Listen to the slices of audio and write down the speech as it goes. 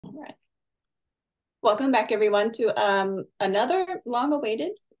right. Welcome back, everyone, to another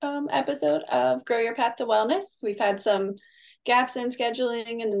long-awaited episode of Grow Your Path to Wellness. We've had some gaps in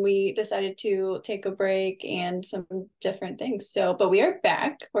scheduling, and then we decided to take a break and some different things. But we are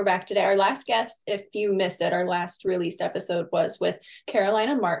back. We're back today. Our last guest, if you missed it, our last released episode was with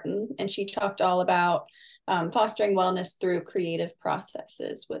Carolina Martin, and she talked all about fostering wellness through creative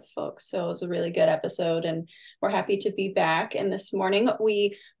processes with folks. So it was a really good episode, and we're happy to be back. And this morning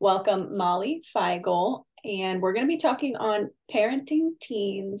we welcome Molly Feigal, and we're going to be talking on parenting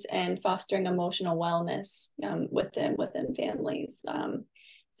teens and fostering emotional wellness within families.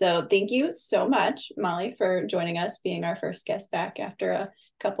 So thank you so much, Molly, for joining us, being our first guest back after a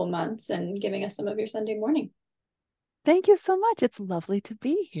couple months and giving us some of your Sunday morning. Thank you so much. It's lovely to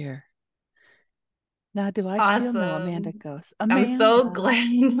be here. Now, do I spiel? No, Amanda Awesome. goes. I'm so Amanda.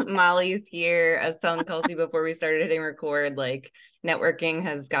 glad Molly's here. I was telling Kelsi before we started hitting record, like networking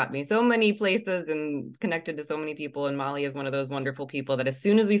has got me so many places and connected to so many people. And Molly is one of those wonderful people that as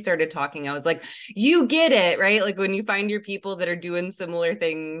soon as we started talking, I was like, you get it, right? Like when you find your people that are doing similar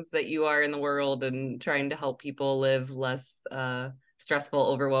things that you are in the world and trying to help people live less stressful,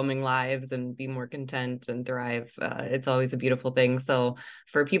 overwhelming lives and be more content and thrive. It's always a beautiful thing. So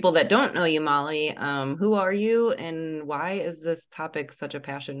for people that don't know you, Molly, who are you and why is this topic such a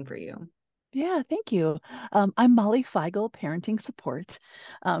passion for you? Yeah, thank you. I'm Molly Feigal, parenting support.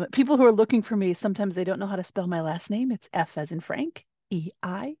 People who are looking for me, sometimes they don't know how to spell my last name. It's F as in Frank,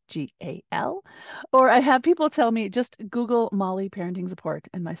 Eigal. Or I have people tell me, just Google Molly parenting support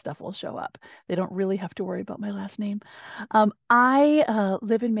and my stuff will show up. They don't really have to worry about my last name. I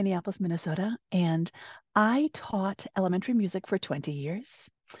live in Minneapolis, Minnesota, and I taught elementary music for 20 years.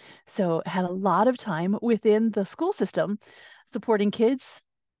 So had a lot of time within the school system supporting kids.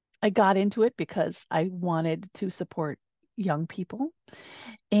 I got into it because I wanted to support young people.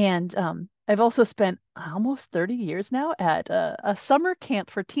 And I've also spent almost 30 years now at a summer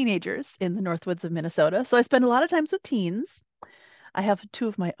camp for teenagers in the Northwoods of Minnesota. So I spend a lot of times with teens. I have two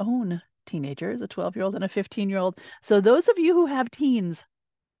of my own teenagers, a 12-year-old and a 15-year-old. So those of you who have teens,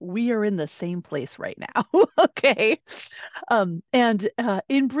 we are in the same place right now. Okay. And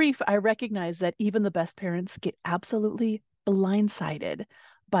in brief, I recognize that even the best parents get absolutely blindsided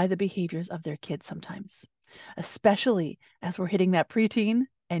by the behaviors of their kids sometimes, especially as we're hitting that preteen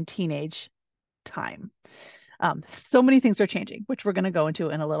and teenage time. So many things are changing, which we're going to go into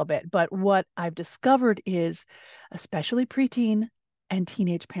in a little bit. But what I've discovered is, especially preteen and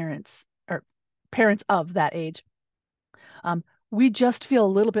teenage parents, or parents of that age, um, we just feel a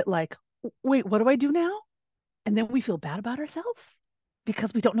little bit like, wait, what do I do now? And then we feel bad about ourselves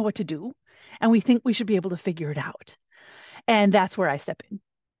because we don't know what to do. And we think we should be able to figure it out. And that's where I step in.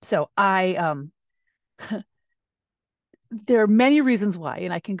 So there are many reasons why,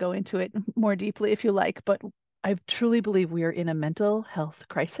 and I can go into it more deeply if you like, but I truly believe we are in a mental health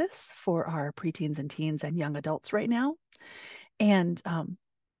crisis for our preteens and teens and young adults right now. And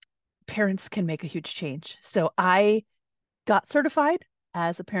parents can make a huge change. So I got certified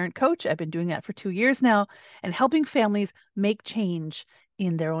as a parent coach. I've been doing that for 2 years now and helping families make change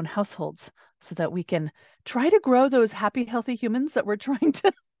in their own households so that we can try to grow those happy, healthy humans that we're trying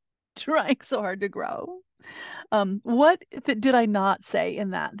so hard to grow. What did I not say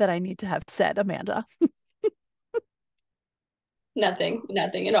in that I need to have said, Amanda? Nothing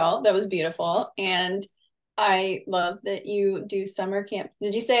at all. That was beautiful. And I love that you do summer camp.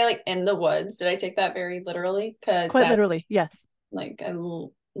 Did you say like in the woods? Did I take that very literally? Because Quite that literally, yes. like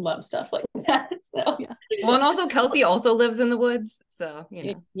love stuff like that. So Yeah. Well, and also Kelsi also lives in the woods. So, you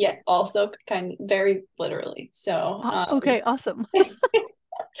know. yeah, also kind of very literally. So Okay, awesome.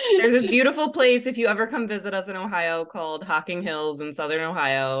 There's this beautiful place if you ever come visit us in Ohio called Hocking Hills in Southern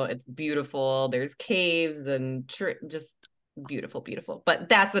Ohio. It's beautiful. There's caves and just beautiful, beautiful. But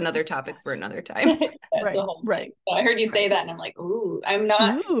that's another topic for another time. that's the Right, whole thing. right. So I heard you say Right. that and I'm like, ooh, I'm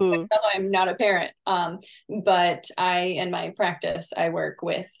not Ooh. myself, I'm not a parent. But in my practice, I work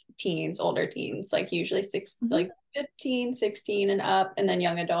with teens, older teens, like usually Mhm. like 15, 16 and up, and then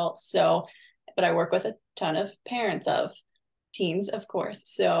young adults. So, but I work with a ton of parents of teens, of course.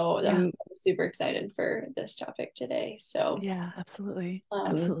 So Yeah, I'm super excited for this topic today. So, yeah, absolutely. um,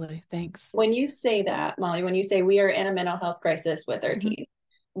 Absolutely. Thanks. when you say that, Molly, when you say we are in a mental health crisis with our Mhm. teens,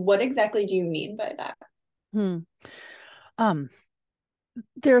 what exactly do you mean by that? Hmm. Um,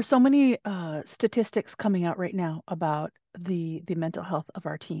 there are so many statistics coming out right now about the mental health of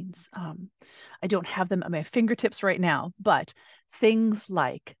our teens. I don't have them at my fingertips right now, but things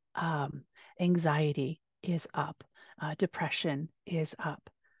like anxiety is up, depression is up,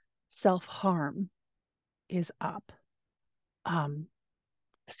 self-harm is up, um,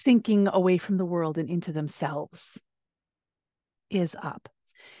 sinking away from the world and into themselves is up.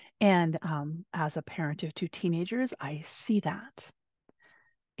 And as a parent of two teenagers, I see that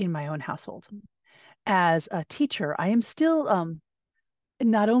in my own household. As a teacher, I am still,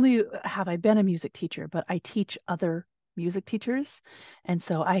 not only have I been a music teacher, but I teach other music teachers. And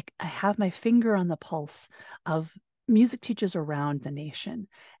so I have my finger on the pulse of music teachers around the nation.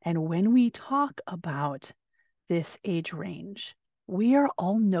 And when we talk about this age range, we are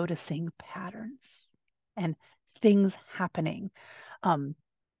all noticing patterns and things happening.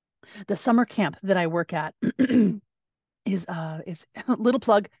 The summer camp that I work at is little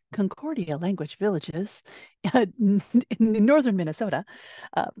plug, Concordia Language Villages in northern Minnesota.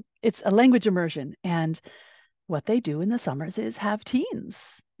 It's a language immersion, and what they do in the summers is have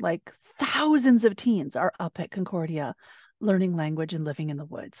teens, like thousands of teens are up at Concordia learning language and living in the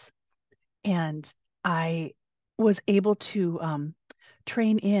woods. And I was able to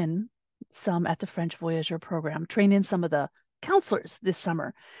train in some at the French Voyageur program, train in some of the counselors this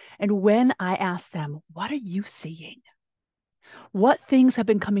summer. And when I asked them, what are you seeing? What things have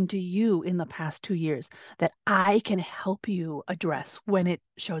been coming to you in the past 2 years that I can help you address when it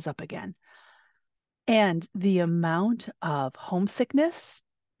shows up again? And the amount of homesickness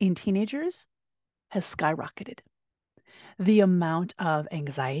in teenagers has skyrocketed. The amount of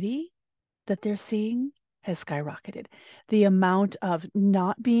anxiety that they're seeing has skyrocketed. The amount of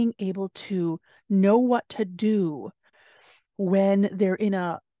not being able to know what to do when they're in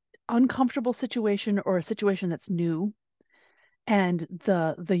a uncomfortable situation or a situation that's new, and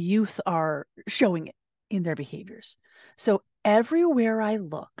the youth are showing it in their behaviors. So everywhere I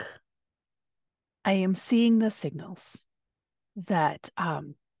look, I am seeing the signals that our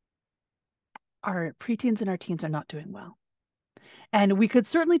preteens and our teens are not doing well. And we could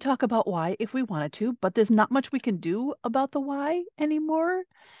certainly talk about why if we wanted to, but there's not much we can do about the why anymore.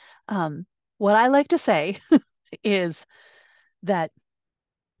 What I like to say is that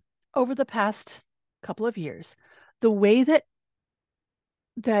over the past couple of years, the way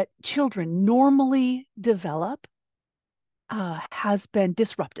that children normally develop has been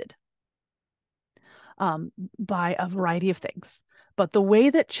disrupted by a variety of things. But the way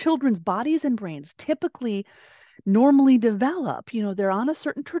that children's bodies and brains typically normally develop, they're on a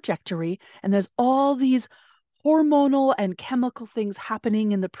certain trajectory, and there's all these hormonal and chemical things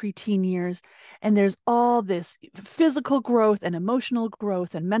happening in the preteen years, and there's all this physical growth and emotional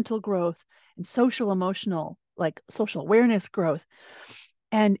growth and mental growth and social emotional, like social awareness growth.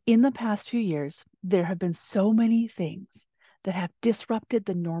 And in the past few years, there have been so many things that have disrupted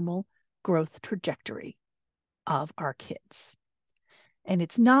the normal growth trajectory of our kids. And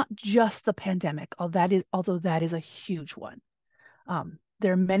it's not just the pandemic, although that is a huge one.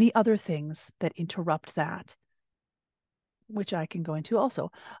 There are many other things that interrupt that, which I can go into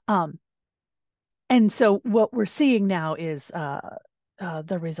also. And so what we're seeing now is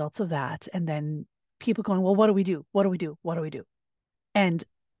the results of that. And then people going, well, what do we do? What do we do? What do we do? And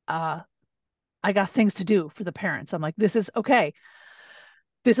I got things to do for the parents. I'm like, this is okay.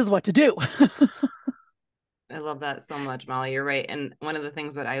 This is what to do. I love that so much, Molly. You're right. And one of the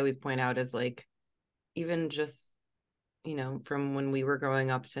things that I always point out is like, even just, from when we were growing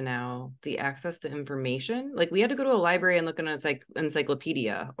up to now, the access to information, like we had to go to a library and look in an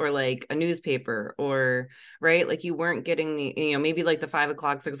encyclopedia or like a newspaper, or right. Like you weren't getting the, maybe like the 5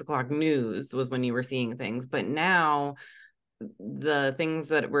 o'clock, 6 o'clock news was when you were seeing things. But now the things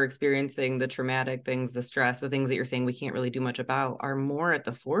that we're experiencing, the traumatic things, the stress, the things that you're saying we can't really do much about are more at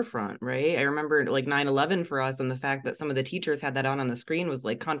the forefront, right? I remember like 9/11 for us, and the fact that some of the teachers had that on the screen was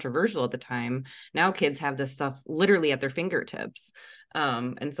like controversial at the time. Now kids have this stuff literally at their fingertips.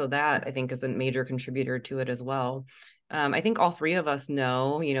 And so that I think is a major contributor to it as well. I think all three of us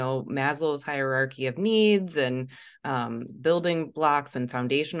know, Maslow's hierarchy of needs and building blocks and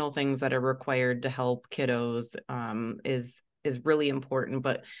foundational things that are required to help kiddos is really important.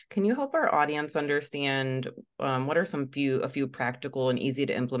 But can you help our audience understand what are a few practical and easy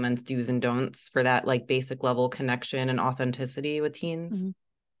to implement do's and don'ts for that like basic level connection and authenticity with teens? Mm-hmm.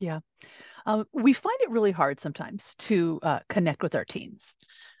 Yeah. We find it really hard sometimes to connect with our teens.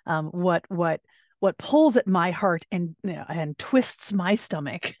 What pulls at my heart and twists my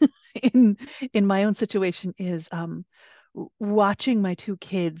stomach in my own situation is watching my two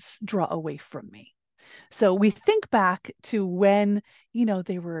kids draw away from me. So we think back to when,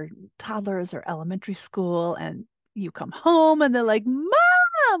 they were toddlers or elementary school, and you come home and they're like,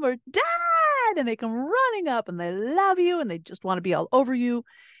 Mom or Dad, and they come running up and they love you and they just want to be all over you.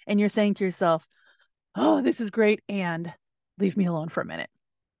 And you're saying to yourself, oh, this is great, and leave me alone for a minute.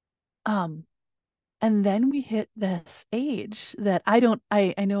 And then we hit this age that I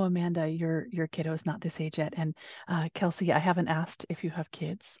know, Amanda, your kiddo is not this age yet. And Kelsi, I haven't asked if you have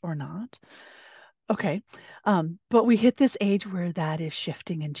kids or not. Okay. But we hit this age where that is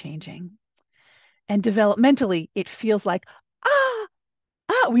shifting and changing. And developmentally, it feels like,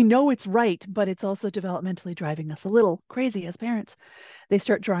 we know it's right, but it's also developmentally driving us a little crazy as parents. They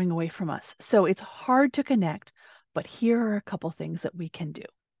start drawing away from us. So it's hard to connect, but here are a couple things that we can do.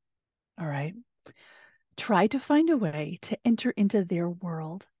 All right. Try to find a way to enter into their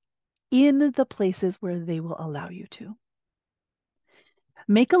world in the places where they will allow you to.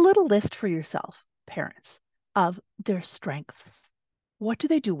 Make a little list for yourself, parents, of their strengths. What do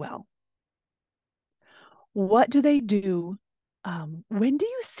they do well? What do they do? When do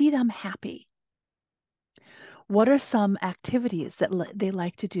you see them happy? What are some activities that they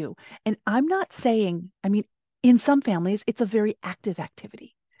like to do? And I'm not saying, I mean, in some families, it's a very active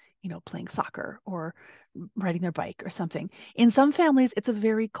activity, playing soccer or riding their bike or something. In some families, it's a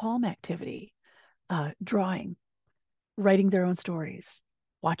very calm activity, drawing, writing their own stories,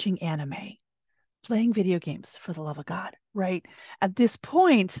 watching anime, playing video games, for the love of God, right? At this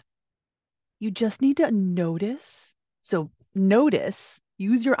point, you just need to notice. So notice,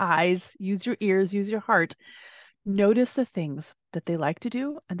 use your eyes, use your ears, use your heart. Notice the things that they like to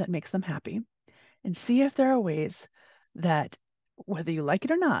do and that makes them happy, and see if there are ways that, whether you like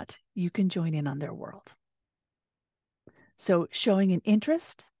it or not, you can join in on their world. So showing an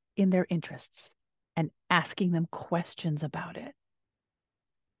interest in their interests and asking them questions about it.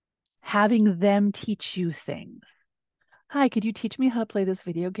 Having them teach you things. Hi, could you teach me how to play this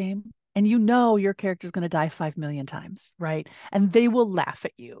video game? And your character's going to die 5 million times, right? And they will laugh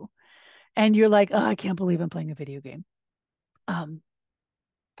at you. And you're like, oh, I can't believe I'm playing a video game.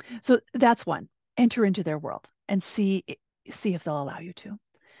 So that's one. Enter into their world and see if they'll allow you to.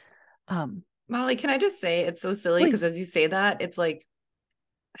 Molly, can I just say, it's so silly because as you say that, it's like,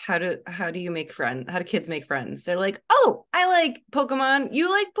 how do you make friends? How do kids make friends? They're like, oh, I like Pokemon. You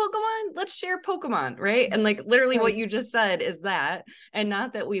like Pokemon? Let's share Pokemon, right? And like literally what you just said is that, and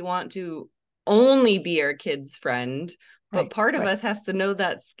not that we want to only be our kids' friend, but part of us has to know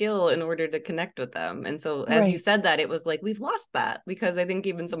that skill in order to connect with them. And so as you said that, it was like, we've lost that, because I think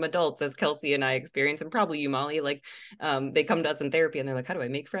even some adults, as Kelsi and I experience, and probably you, Molly, like they come to us in therapy and they're like, how do I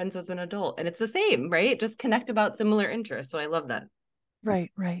make friends as an adult? And it's the same, right? Just connect about similar interests. So I love that.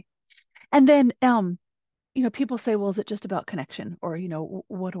 Right. And then, people say, well, is it just about connection? Or,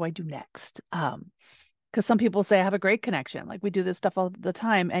 what do I do next? Because some people say I have a great connection. Like, we do this stuff all the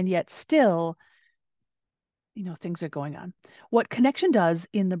time, and yet still, things are going on. What connection does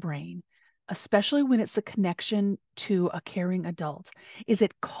in the brain, especially when it's a connection to a caring adult, is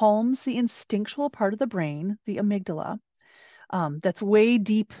it calms the instinctual part of the brain, the amygdala, that's way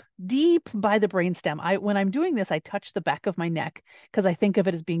deep by the brainstem. When I'm doing this, I touch the back of my neck because I think of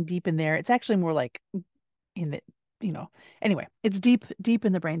it as being deep in there. It's actually more like in the, anyway, it's deep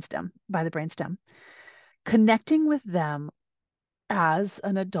in the brainstem, by the brainstem. Connecting with them as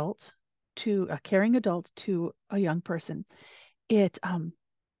an adult, to a caring adult, to a young person, it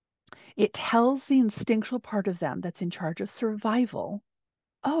tells the instinctual part of them that's in charge of survival,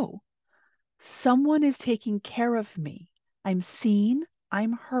 oh, someone is taking care of me. I'm seen,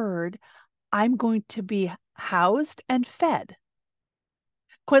 I'm heard, I'm going to be housed and fed.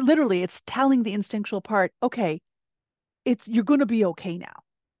 Quite literally, it's telling the instinctual part, okay, you're going to be okay now.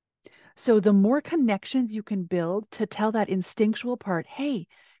 So the more connections you can build to tell that instinctual part, hey,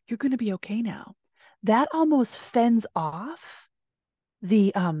 you're going to be okay now, that almost fends off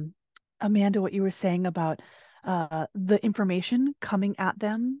the Amanda, what you were saying about the information coming at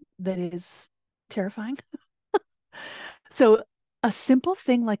them that is terrifying. So a simple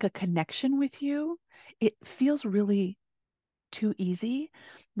thing like a connection with you, it feels really too easy,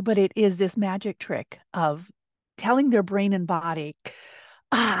 but it is this magic trick of telling their brain and body,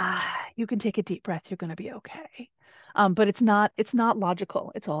 you can take a deep breath, you're going to be okay. But it's not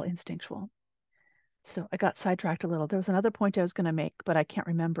logical, it's all instinctual. So I got sidetracked a little. There was another point I was going to make, but I can't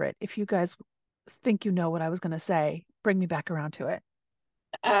remember it. If you guys think you know what I was going to say, bring me back around to it.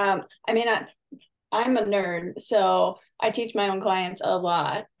 I mean, I'm a nerd, so I teach my own clients a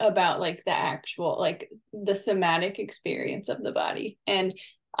lot about like the actual, like the somatic experience of the body. And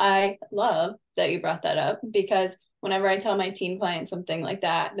I love that you brought that up, because whenever I tell my teen clients something like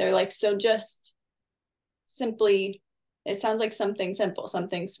that, they're like, so just simply, it sounds like something simple,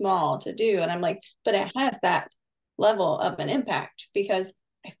 something small to do. And I'm like, but it has that level of an impact, because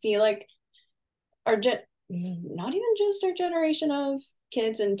I feel like not even just our generation of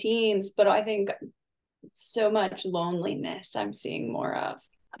kids and teens, but I think so much loneliness I'm seeing more of.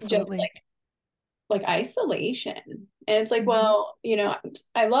 Absolutely. Just like isolation. And it's like, Mhm. well, you know,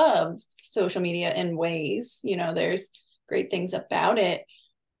 I love social media in ways, you know, there's great things about it,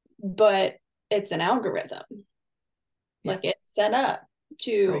 but it's an algorithm. Yeah. Like it's set up Right.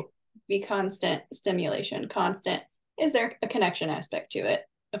 to be constant stimulation, constant. Is there a connection aspect to it?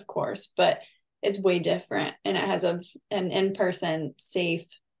 Of course, but it's way different, and it has an in-person, safe,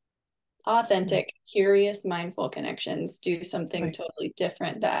 Right. authentic, curious, mindful connections do something Right. totally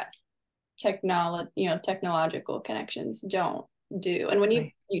different that technological connections don't do. And when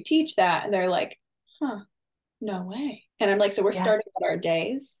Right. you teach that, and they're like, huh, no way. And I'm like, so we're Yeah. starting at our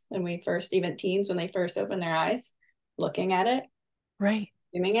days when we first, even teens, when they first open their eyes, looking at it, Right.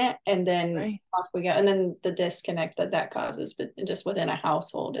 doing it, and then Right. off we go. And then the disconnect that causes, but just within a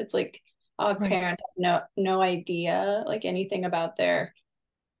household, it's like Right. parents have no idea like anything about their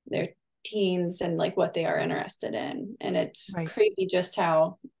teens and like what they are interested in. And it's Right. crazy just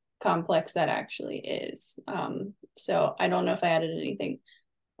how complex that actually is. So I don't know if I added anything.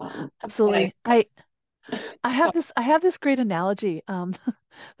 But Absolutely. I have this great analogy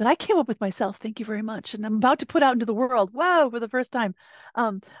that I came up with myself. Thank you very much. And I'm about to put out into the world. Wow, for the first time.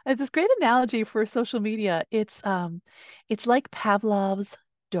 I have this great analogy for social media. It's like Pavlov's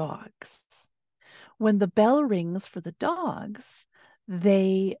dogs. When the bell rings for the dogs,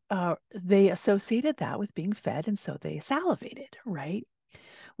 they associated that with being fed, and so they salivated, right?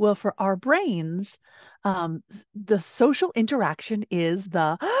 Well, for our brains, the social interaction is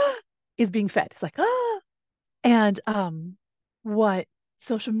the is being fed. It's like and what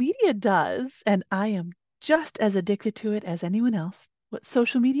social media does, and I am just as addicted to it as anyone else. What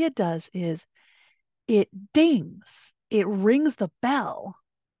social media does is it dings, it rings the bell,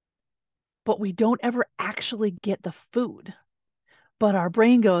 but we don't ever actually get the food. But our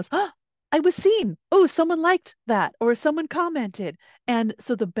brain goes, oh, I was seen. Oh, someone liked that, or someone commented. And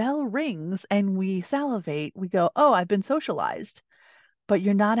so the bell rings and we salivate. We go, oh, I've been socialized, but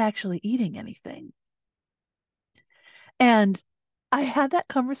you're not actually eating anything. And I had that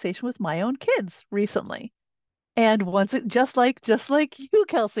conversation with my own kids recently. And once it just like you,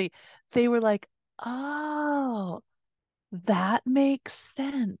 Kelsi, they were like, oh, that makes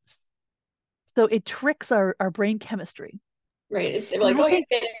sense. So it tricks our brain chemistry. right, they're And like, I oh, you're think,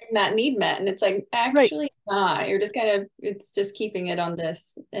 getting that need met, and it's like right, actually not. You're just kind of, it's just keeping it on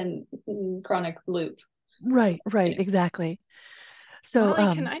this and chronic loop. right, You exactly. So,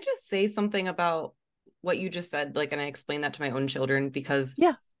 Molly, can I just say something about what you just said? Like, and I explained that to my own children because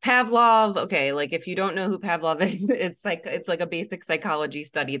yeah, Pavlov, okay, like if you don't know who Pavlov is, it's like a basic psychology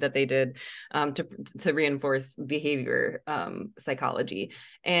study that they did to reinforce behavior psychology.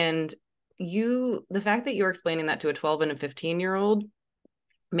 And the fact that you're explaining that to a 12 and a 15-year-old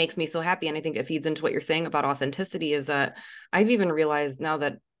makes me so happy. And I think it feeds into what you're saying about authenticity is that I've even realized now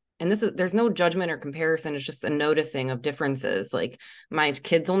that, and there's no judgment or comparison, it's just a noticing of differences. Like my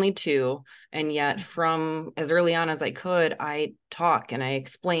kid's only 2, and yet from as early on as I could, I talk and I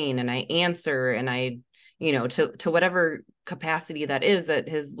explain and I answer and I, to whatever capacity that is at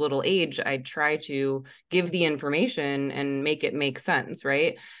his little age, I try to give the information and make it make sense,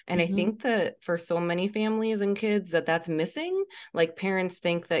 right? And I hmm think that for so many families and kids that's missing. Like parents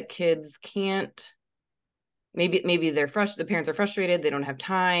think that kids can't, maybe the parents are frustrated, they don't have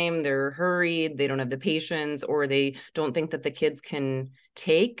time, they're hurried, they don't have the patience, or they don't think that the kids can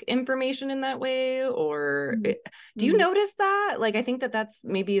take information in that way. Or do you mm notice that? Like I think that that's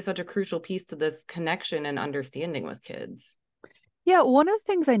maybe such a crucial piece to this connection and understanding with kids. Yeah, one of the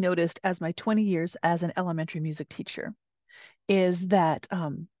things I noticed as my 20 years as an elementary music teacher is that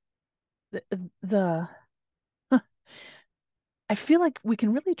the I feel like we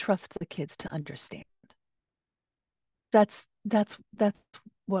can really trust the kids to understand. That's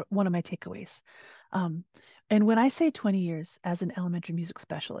what one of my takeaways. Um, and when I say 20 years as an elementary music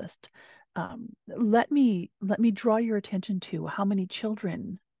specialist, let me draw your attention to how many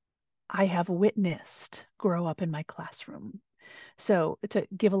children I have witnessed grow up in my classroom. So to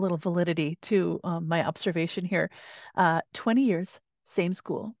give a little validity to my observation here, 20 years, same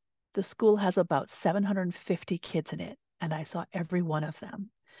school. The school has about 750 kids in it, and I saw every one of them.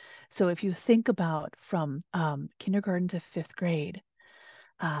 So if you think about from kindergarten to fifth grade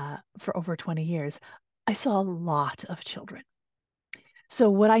for over 20 years, I saw a lot of children. So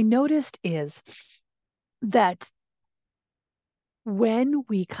what I noticed is that when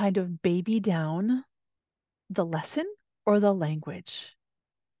we kind of baby down the lesson or the language,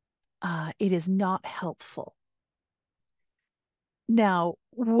 it is not helpful. Now,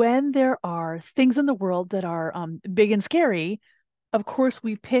 when there are things in the world that are big and scary, of course,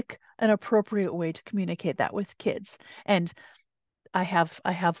 we pick an appropriate way to communicate that with kids. And I have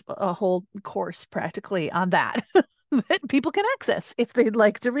a whole course practically on that that people can access if they'd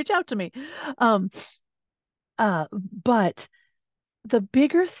like to reach out to me. Um, but the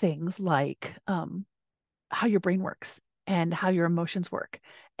bigger things like how your brain works and how your emotions work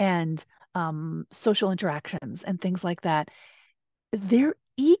and social interactions and things like that, they're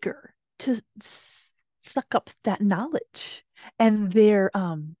eager to suck up that knowledge, and they're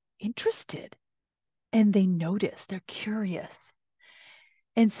interested, and they notice, they're curious.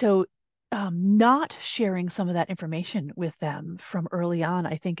 And so not sharing some of that information with them from early on,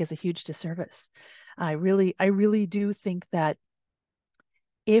 I think, is a huge disservice. I really do think that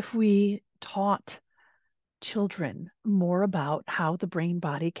if we taught children more about how the brain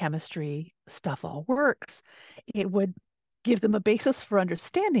body chemistry stuff all works, it would give them a basis for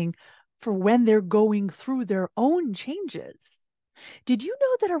understanding for when they're going through their own changes. Did you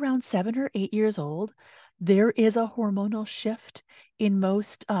know that around 7 or 8 years old, there is a hormonal shift in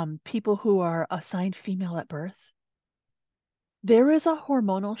most people who are assigned female at birth? There is a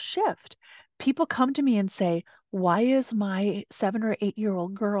hormonal shift. People come to me and say, why is my 7 or 8 year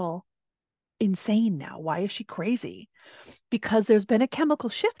old girl insane now? Why is she crazy? Because there's been a chemical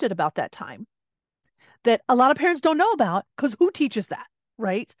shift at about that time that a lot of parents don't know about, because who teaches that,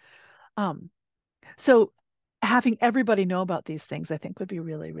 right? Um, so having everybody know about these things, I think, would be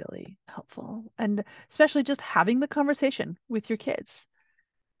really, really helpful. And especially just having the conversation with your kids.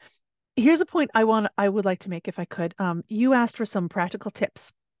 Here's a point I would like to make if I could. You asked for some practical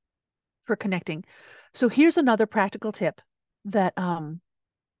tips for connecting. So here's another practical tip that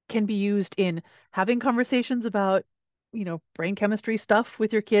can be used in having conversations about, brain chemistry stuff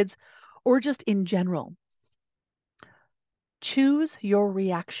with your kids, or just in general. Choose your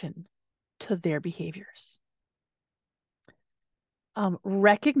reaction to their behaviors.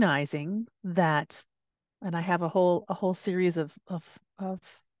 Recognizing that, and I have a whole series of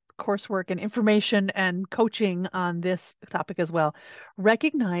coursework and information and coaching on this topic as well.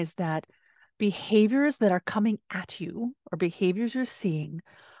 Recognize that behaviors that are coming at you, or behaviors you're seeing,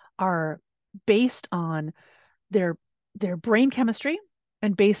 are based on their brain chemistry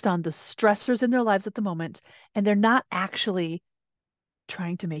and based on the stressors in their lives at the moment, and they're not actually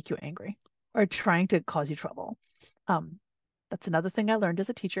trying to make you angry or trying to cause you trouble. That's another thing I learned as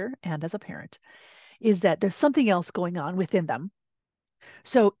a teacher and as a parent, is that there's something else going on within them.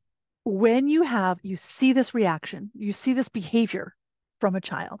 So when you see this reaction, you see this behavior from a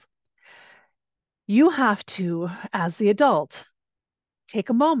child, you have to, as the adult, take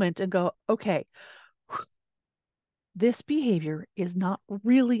a moment and go, okay, this behavior is not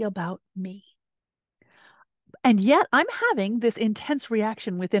really about me. And yet I'm having this intense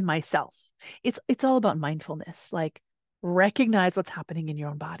reaction within myself. It's all about mindfulness, like recognize what's happening in your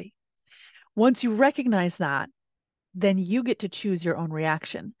own body. Once you recognize that, then you get to choose your own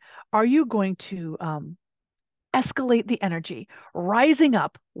reaction. Are you going to escalate the energy, rising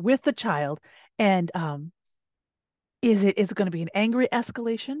up with the child? And is it going to be an angry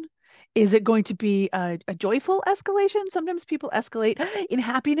escalation? Is it going to be a joyful escalation? Sometimes people escalate in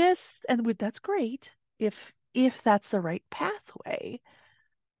happiness, and that's great if that's the right pathway.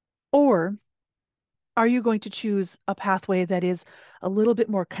 Or are you going to choose a pathway that is a little bit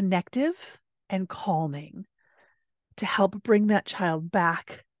more connective and calming to help bring that child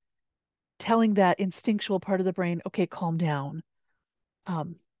back, telling that instinctual part of the brain, okay, calm down,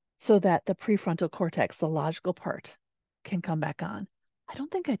 so that the prefrontal cortex, the logical part, can come back on? I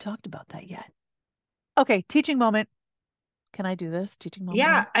don't think I talked about that yet. Okay, teaching moment. Can I do this? Teaching moment.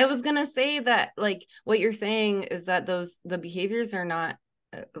 Yeah, I was gonna say that, like, what you're saying is that the behaviors are not,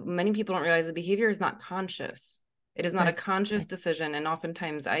 many people don't realize the behavior is not conscious. It is not a conscious decision. And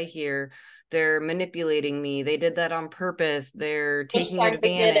oftentimes I hear they're manipulating me. They did that on purpose. They're taking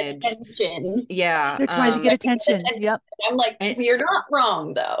advantage. Yeah. They're trying to get attention. Yep. I'm like, you're not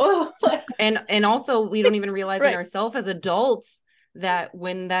wrong though. and also we don't even realize in ourselves as adults that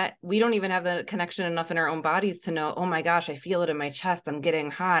we don't even have the connection enough in our own bodies to know, oh my gosh, I feel it in my chest, I'm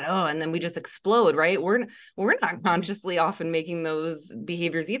getting hot, and then we just explode, right? We're not consciously often making those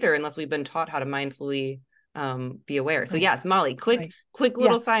behaviors either, unless we've been taught how to mindfully be aware. So yes, Molly, quick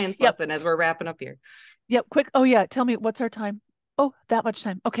little science lesson as we're wrapping up here. Yep, quick. Oh yeah, tell me, what's our time? Oh, that much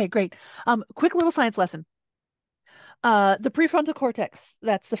time. Okay, great. Quick little science lesson. The prefrontal cortex,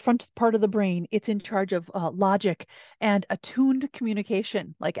 that's the front part of the brain, it's in charge of logic and attuned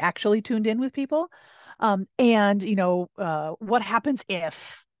communication, like actually tuned in with people. And, what happens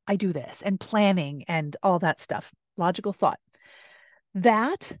if I do this, and planning and all that stuff, logical thought.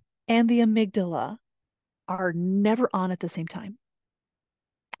 That and the amygdala are never on at the same time.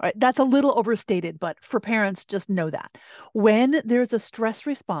 right? That's a little overstated, but for parents, just know that. When there's a stress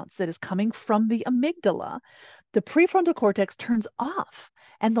response that is coming from the amygdala, the prefrontal cortex turns off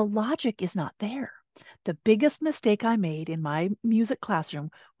and the logic is not there. The biggest mistake I made in my music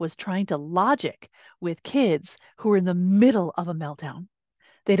classroom was trying to logic with kids who are in the middle of a meltdown.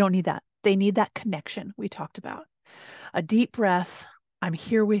 They don't need that. They need that connection we talked about. A deep breath. I'm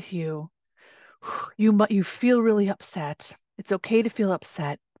here with you. You feel really upset. It's okay to feel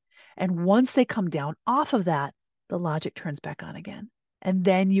upset. And once they come down off of that, the logic turns back on again. And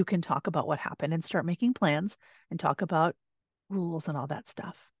then you can talk about what happened and start making plans and talk about rules and all that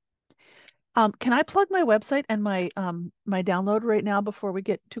stuff. Can I plug my website and my download right now before we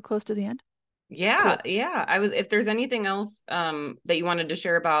get too close to the end? Yeah, Cool. yeah. If there's anything else that you wanted to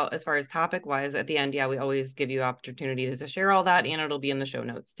share about as far as topic wise at the end, yeah, we always give you opportunity to share all that, and it'll be in the show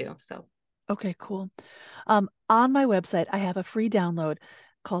notes too. So Okay, cool. On my website, I have a free download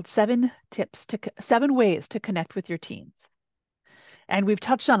called 7 ways to connect with your teens. And we've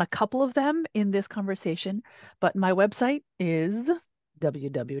touched on a couple of them in this conversation, but my website is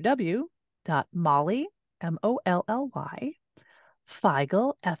www.molly, Molly,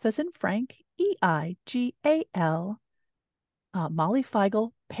 Feigal, F as in Frank, Eigal, Molly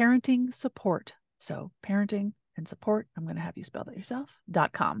Feigal, Parenting Support. So parenting and support, I'm going to have you spell that yourself,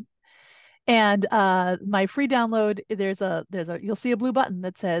 .com. And my free download, you'll see a blue button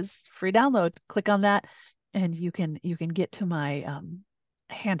that says free download. Click on that, and you can get to my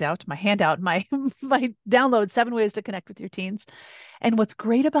handout, my download, 7 ways to connect with your teens. And what's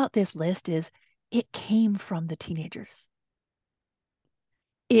great about this list is it came from the teenagers.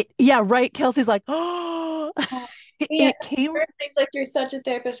 Yeah, right. Kelsi's like, oh, Yeah, it came. it's like you're such a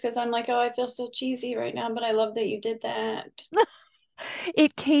therapist because I'm like, oh, I feel so cheesy right now, but I love that you did that.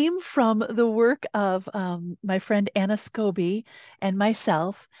 It came from the work of my friend Anna Scobie and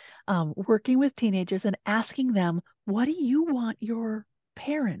myself, working with teenagers and asking them, what do you want your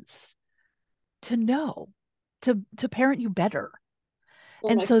parents to know to parent you better? Oh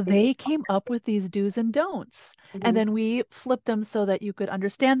And my so favorite. they came up with these do's and don'ts. And Mhm. then we flipped them so that you could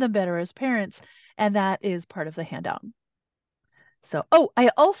understand them better as parents. And that is part of the handout. So, oh, I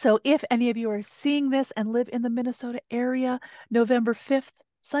also, if any of you are seeing this and live in the Minnesota area, November 5th,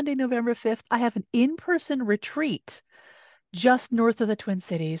 Sunday, November 5th, I have an in-person retreat just north of the Twin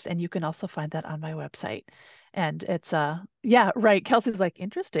Cities, and you can also find that on my website. And it's yeah, right. Kelsi's like,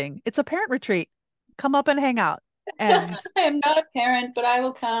 interesting. It's a parent retreat. Come up and hang out. And I am not a parent, but I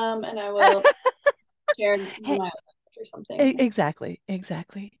will come and I will share hey, my life or something. exactly.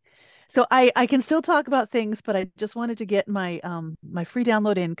 So I can still talk about things, but I just wanted to get my free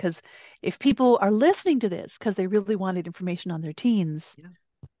download in because if people are listening to this because they really wanted information on their teens, yeah.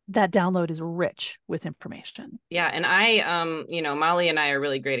 that download is rich with information. Yeah, and I Molly and I are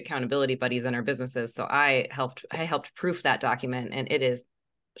really great accountability buddies in our businesses, so I helped proof that document, and it is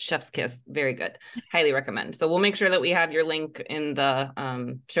chef's kiss, very good, highly recommend. So we'll make sure that we have your link in the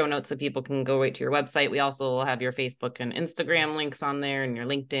show notes so people can go right to your website. We also will have your Facebook and Instagram links on there, and your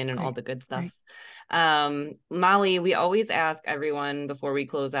LinkedIn and all Great, the good great. stuff. Molly, we always ask everyone before we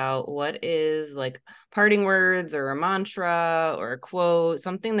close out, what is like parting words or a mantra or a quote,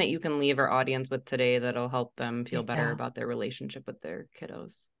 something that you can leave our audience with today that'll help them feel better Yeah, about their relationship with their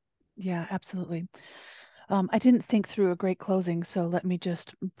kiddos? yeah, absolutely. I didn't think through a great closing, so let me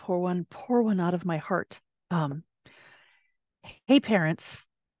just pour one out of my heart. Um, hey parents,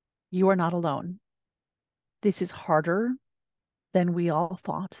 you are not alone. This is harder than we all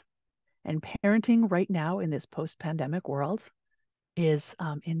thought. And parenting right now in this post-pandemic world is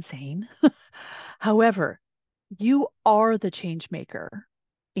insane. However, you are the change maker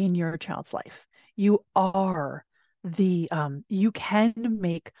in your child's life. You can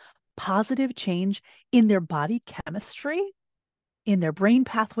make positive change in their body chemistry, in their brain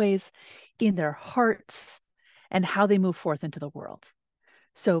pathways, in their hearts, and how they move forth into the world.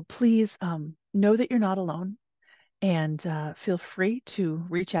 So please know that you're not alone and feel free to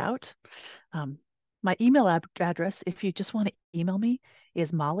reach out. Um, my email address, if you just want to email me,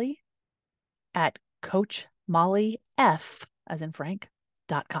 is Molly at coachmollyf, as in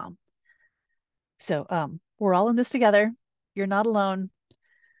Frank.com. So we're all in this together. You're not alone.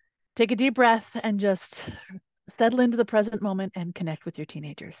 Take a deep breath and just settle into the present moment and connect with your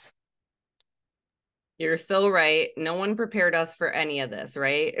teenagers. You're so right. No one prepared us for any of this,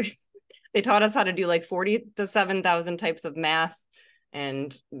 right? They taught us how to do like 40 to 7,000 types of math,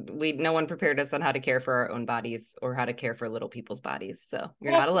 and no one prepared us on how to care for our own bodies or how to care for little people's bodies. So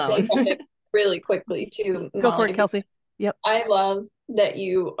you're I have not to say alone. something really quickly too, Go for it, Molly. Kelsi. Yep. I love that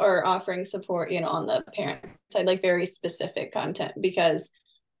you are offering support, on the parent side, like very specific content, because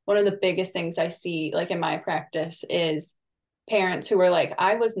one of the biggest things I see like in my practice is parents who are like,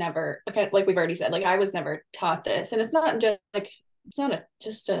 I was never, like we've already said, like I was never taught this. And it's not just like, it's not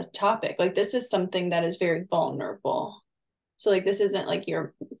just a topic. Like this is something that is very vulnerable. So like this isn't like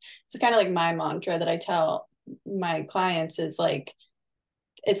it's kind of like my mantra that I tell my clients is like,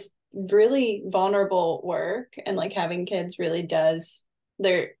 it's really vulnerable work, and like having kids really does,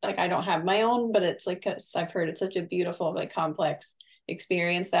 they're like, I don't have my own, but it's like, I've heard it's such a beautiful, like complex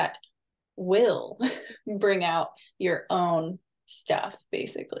experience that will bring out your own stuff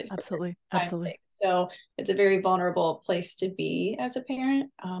basically. Absolutely. Absolutely. So it's a very vulnerable place to be as a parent.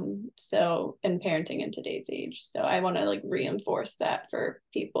 So in parenting in today's age. So I want to like reinforce that for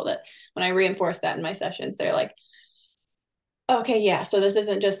people, that when I reinforce that in my sessions, they're like, okay, yeah, so this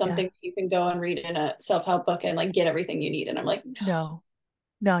isn't just something you can go and read in a self-help book and like get everything you need. And I'm like, no,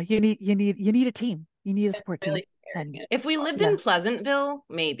 you need a team. You need a support really team. And if we lived in Pleasantville,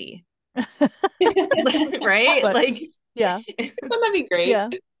 maybe. that Right? But, like, yeah, might be great.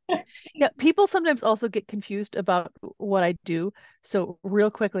 yeah. People sometimes also get confused about what I do. So real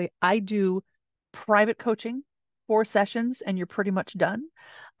quickly, I do private coaching, 4 sessions, and you're pretty much done.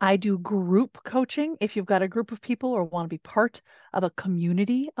 I do group coaching if you've got a group of people or want to be part of a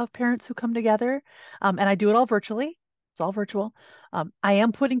community of parents who come together. And I do it all virtually. It's all virtual. I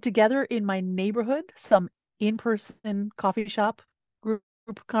am putting together in my neighborhood some in-person coffee shop group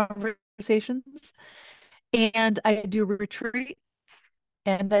conversations. And I do retreats,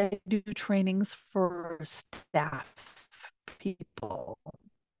 and I do trainings for staff people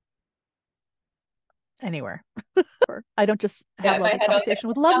anywhere. I don't just have If I lovely had conversation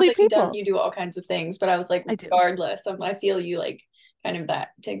with it sounds lovely like people. you do all kinds of things, but I was like, I do. regardless of, I feel you like kind of that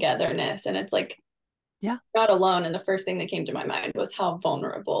togetherness, and it's like, Yeah, not alone. And the first thing that came to my mind was how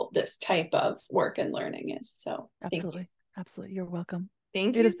vulnerable this type of work and learning is. So thank you. absolutely. You're welcome.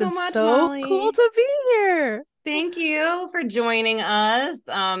 thank It you has so been much, so cool Molly. to be here. Thank you for joining us.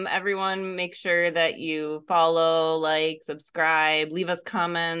 Everyone, make sure that you follow, like, subscribe, leave us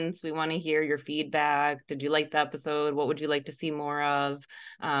comments. We want to hear your feedback. Did you like the episode? What would you like to see more of?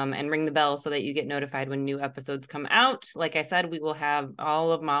 And ring the bell so that you get notified when new episodes come out. Like I said, we will have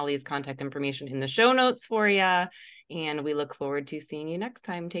all of Molly's contact information in the show notes for you. And we look forward to seeing you next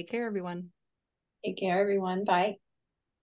time. Take care, everyone. Take care, everyone. Bye.